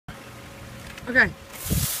Okay.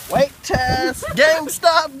 Weight test.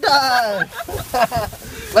 GameStop dive.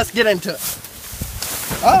 Let's get into it.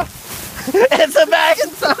 Oh, it's a bag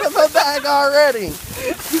inside of a bag already.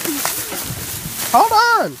 Hold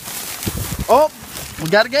on. Oh, we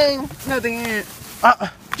got a game. Nothing in it.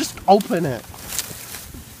 Just open it.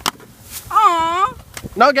 Aww.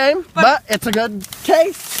 No game, but it's a good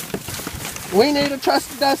case. We need a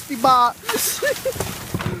trusty dusty box.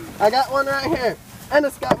 I got one right here. And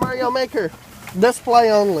it's got Mario Maker. Display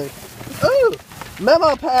only. Ooh,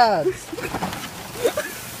 memo pads.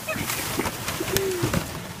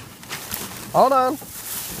 Hold on.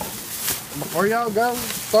 Before y'all go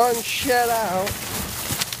throwing shit out.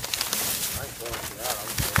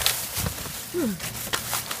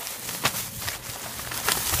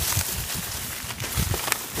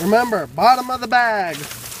 Remember, bottom of the bag.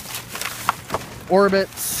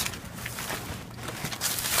 Orbits.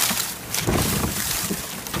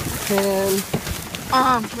 Food.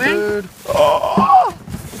 Oh!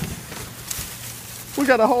 We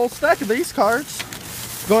got a whole stack of these cards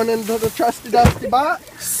going into the trusty dusty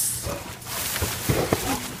box.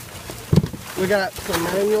 We got some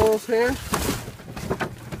manuals here.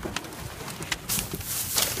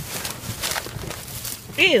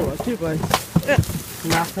 Ew, a toothbrush.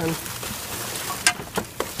 Nothing.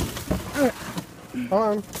 Hold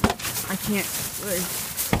on. I can't. Wait.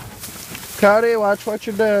 Cody, watch what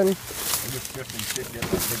you're doing. I'm just shifting shit, getting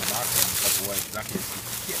that big box on a couple ways, 'cause I can't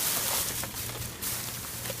see shit.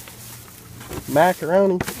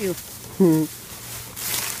 Macaroni. Ew.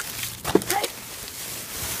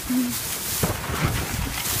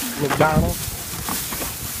 McDonald's.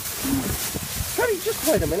 Cody, just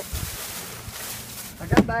wait a minute. I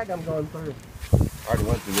got a bag I'm going through. I already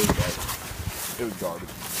went through this bag. It was garbage.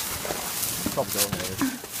 Couple donuts.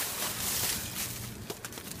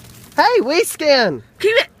 Hey, we skin.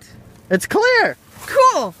 Keep it. It's clear.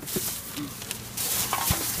 Cool.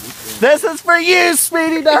 This is for you,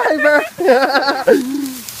 Speedy Diver.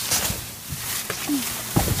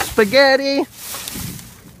 Spaghetti.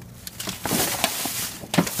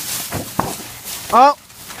 Oh,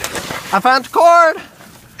 I found the cord.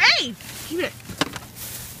 Hey, keep it.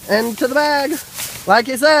 Into the bag. Like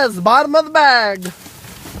he says, the bottom of the bag.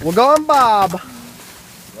 We'll go on Bob.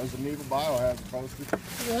 Resident Evil Bio has it posted.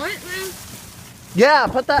 What, man? Yeah,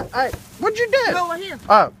 put that. Hey, what'd you do? Go right here.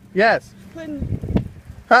 Oh, yes. Putting.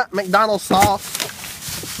 Huh, McDonald's sauce.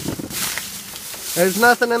 There's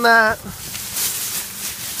nothing in that.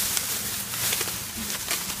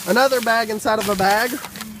 Another bag inside of a bag.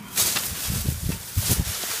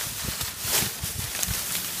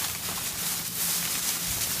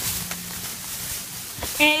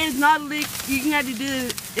 And it's not legal. You can have to do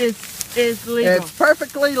it. It's legal. It's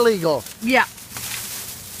perfectly legal. Yeah.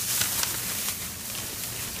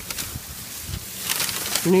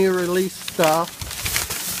 New release stuff.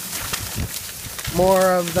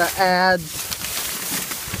 More of the ads.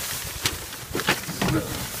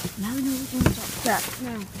 Now we know which one's that.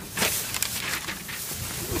 Now.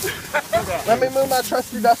 Let me move my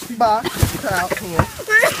trusty dusty box out here.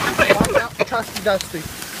 Walk out the trusty dusty.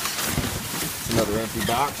 It's another empty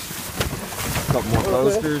box. A couple more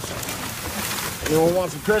posters. Anyone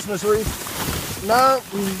want some Christmas wreath? No.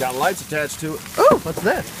 Got lights attached to it. Ooh, what's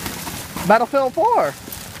this? Battlefield 4.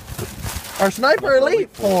 Or Sniper Elite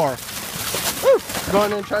 4. Ooh,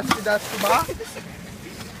 going in trusty dusty box.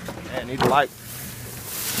 Man, need a light.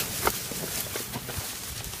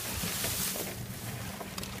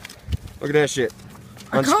 Look at that shit.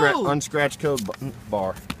 Unscratched code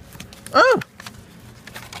bar. Oh,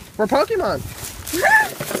 for Pokemon.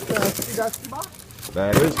 Trusty dusty box.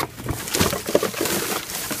 That is.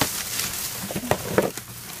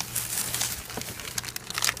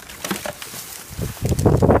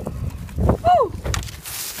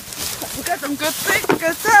 We got some good things,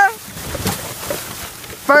 good stuff.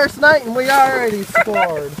 First night and we already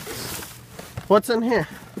scored. What's in here?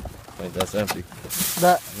 I think that's empty.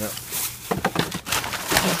 That. Yep.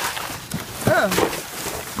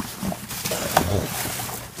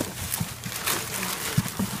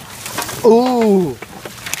 Oh. Ooh.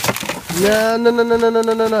 No.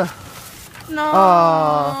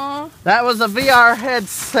 No. That was a VR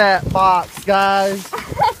headset box, guys.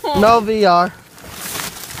 No VR.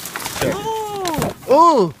 Ooh.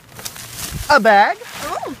 Ooh. A bag.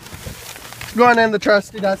 Ooh. Going in the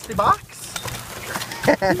trusty dusty box.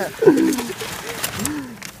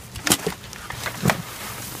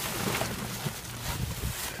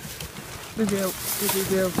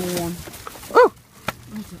 There's one. Ooh.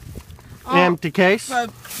 Oh, Empty case.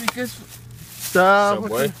 Because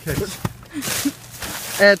Subway. Subway.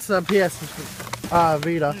 It's a PS.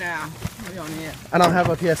 Vita. No, we don't need it. I don't have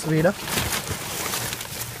a PS Vita.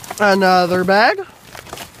 Another bag.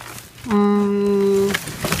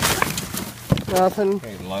 Nothing.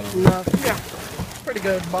 Nothing. Yeah. Pretty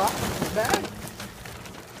good box bag.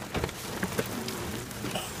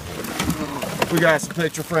 We got some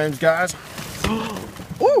picture frames, guys.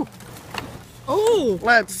 Ooh. Ooh.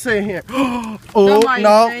 Let's see here. Oh, Somebody's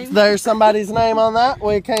no. name. There's somebody's name on that.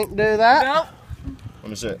 We can't do that. Nope. Let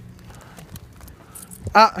me see it.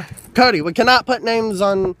 Cody, we cannot put names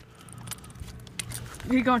on.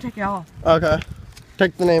 You're going to take it off. Okay.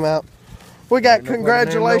 Take the name out. We got Ain't no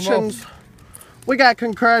congratulations. We got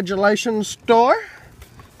congratulations store.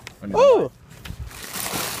 Ooh.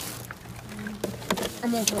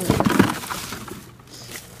 I'm going to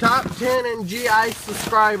Top 10 and GI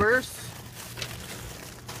subscribers.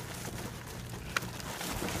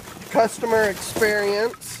 Customer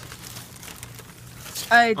experience.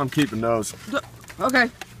 Hey, I'm keeping those. okay.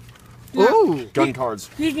 Ooh. Gun cards.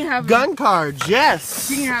 You can have Gun cards, yes.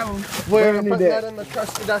 You can have them. We're Brand new putting deck. that in the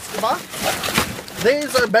trusty dusty box.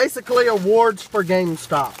 These are basically awards for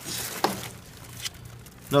GameStop.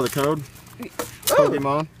 Another code. Ooh.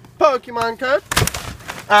 Pokemon. Pokemon code.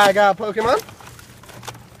 I got Pokemon.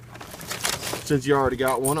 Since you already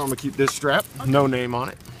got one, I'm gonna keep this strap. No name on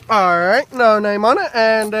it. Alright, no name on it.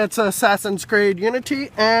 And it's Assassin's Creed Unity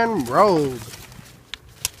and Rogue.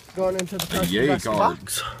 Going into the trusty yay dusty card.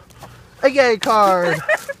 box. A yay card.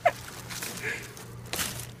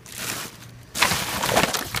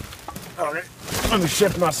 Okay. Let me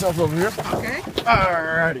shift myself over here. Okay.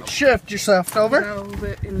 Alrighty, shift yourself over. A little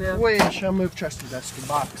bit in the. We shall move trusty dusty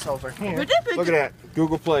box over here. But that Look at that.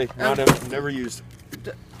 Google Play. Never used.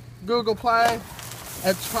 Google Play.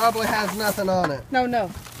 It probably has nothing on it. No,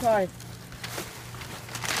 no. Sorry.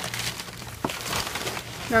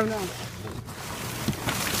 No, no.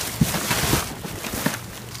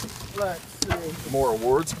 Let's see. More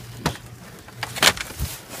awards.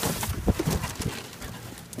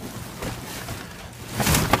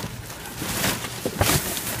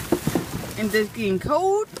 And this getting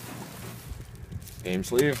cold. Game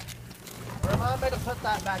sleeve. Remind me to put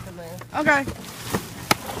that back in there. Okay.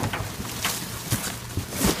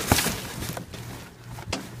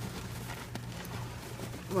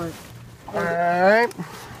 What? Alright. I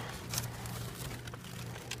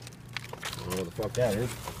don't know what the fuck that is.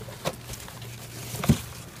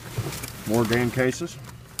 More game cases.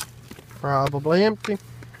 Probably empty.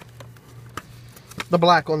 The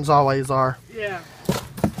black ones always are. Yeah.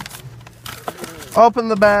 Open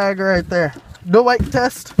the bag right there. Do weight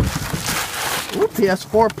test. Ooh,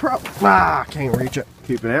 PS4 Pro. Ah, can't reach it.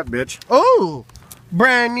 Keeping that bitch. Ooh,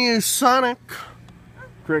 brand new Sonic.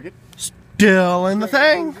 Cricket. Still in the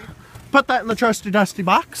thing. Put that in the trusty dusty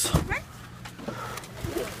box.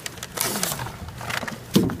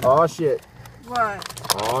 Oh shit. What?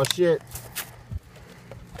 Oh shit.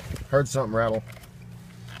 Heard something rattle.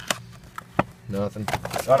 Nothing.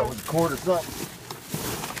 Thought it was a cord or something.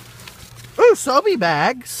 Ooh, Sobe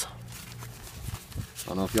bags. I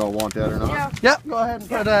don't know if y'all want that or not. Yeah. Yep, go ahead and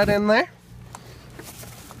put that in there.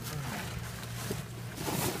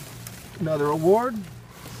 Another award.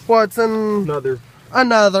 What's in Another.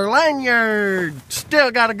 lanyard?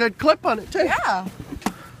 Still got a good clip on it too. Yeah.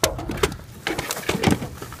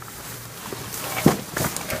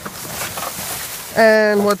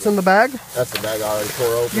 And what's in the bag? That's the bag I already tore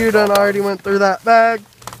open. You done already went through that bag.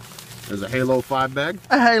 There's a Halo 5 bag.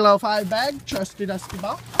 A Halo 5 bag, trusty dusty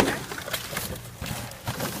box.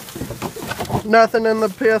 Nothing in the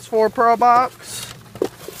PS4 Pro box.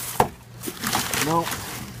 No.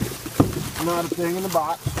 Not a thing in the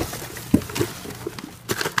box.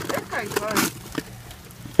 Okay, fine.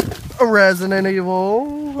 A Resident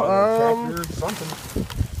Evil. Chapter something.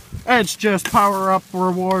 It's just Power Up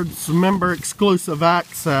Rewards member exclusive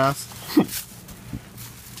access.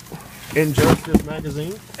 Injustice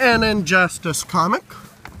magazine. An Injustice comic.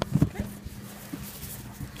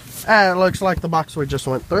 And it looks like the box we just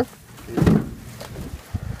went through.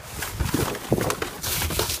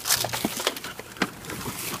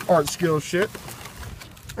 Art skill shit.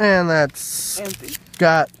 And that's Empty.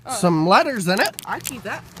 got some letters in it. I keep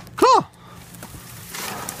that. Cool.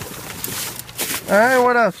 Alright,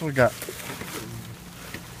 what else we got?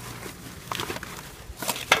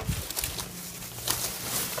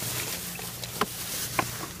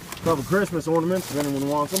 Couple Christmas ornaments if anyone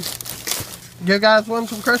wants them. You guys want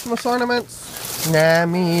some Christmas ornaments? Nah,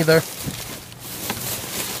 me either.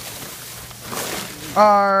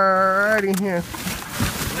 Alrighty here.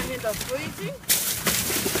 I need the freezing.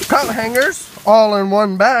 Coat hangers, all in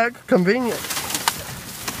one bag. Convenient.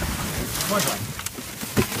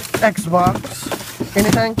 Xbox.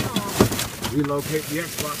 Anything? Relocate the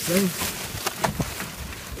Xbox thing.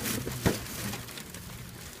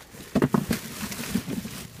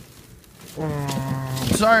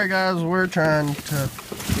 Sorry guys, we're trying to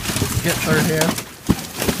get through here.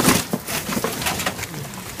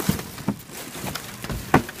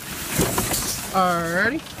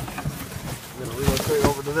 Alrighty. I'm gonna relocate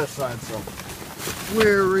over to this side, so.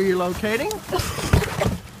 We're relocating.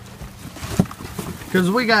 Because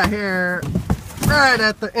we got here right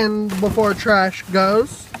at the end before trash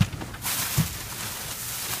goes.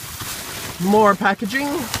 More packaging.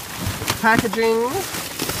 Packaging.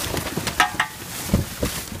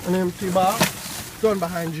 An empty box. Going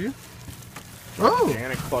behind you. Oh!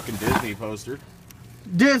 Gigantic fucking Disney poster.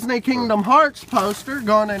 Disney Kingdom Hearts poster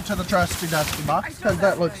going into the trusty dusty box because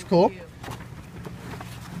that looks cool.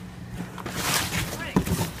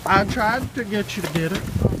 I tried to get you to get it.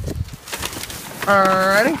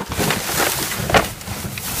 Alrighty.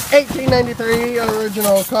 1893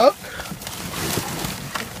 original Coke.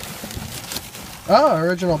 Oh,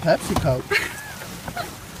 original Pepsi Coke.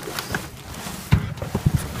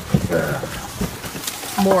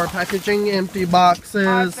 More packaging, empty boxes.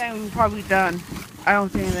 I think we're probably done. I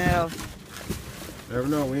don't see anything else. Never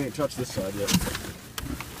know, we ain't touched this side yet.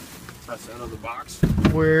 That's the end of the box.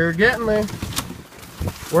 We're getting there.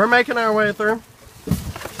 We're making our way through.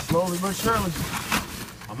 Slowly but surely.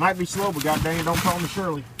 I might be slow, but god dang it, don't call me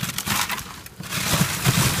Shirley.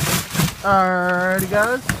 Alrighty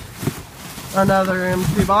guys. Another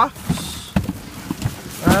empty box.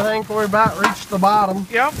 I think we're about reached the bottom.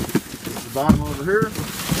 Yep. The bottom over here.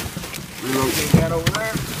 Relocate that over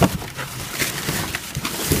there.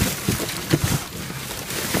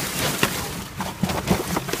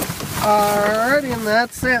 Alrighty, and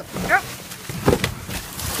that's it. Yep.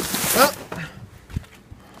 Oh,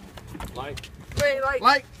 Light. Wait, like.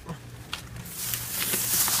 light.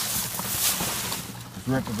 Let's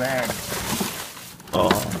rip the bag.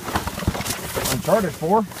 Uncharted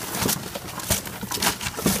 4.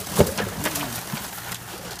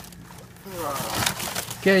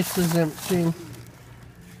 Case is empty.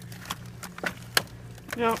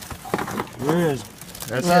 Yep. There it is.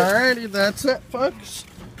 That's it. Alrighty, that's it, folks.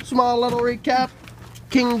 Small little recap.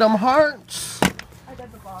 Kingdom Hearts.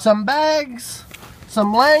 Some bags.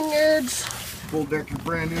 Some lanyards. Full deck of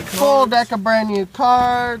brand new cards. Full deck of brand new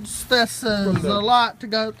cards. This is From the- a lot to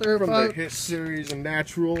go through, From folks. the hit series and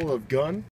natural of Gun.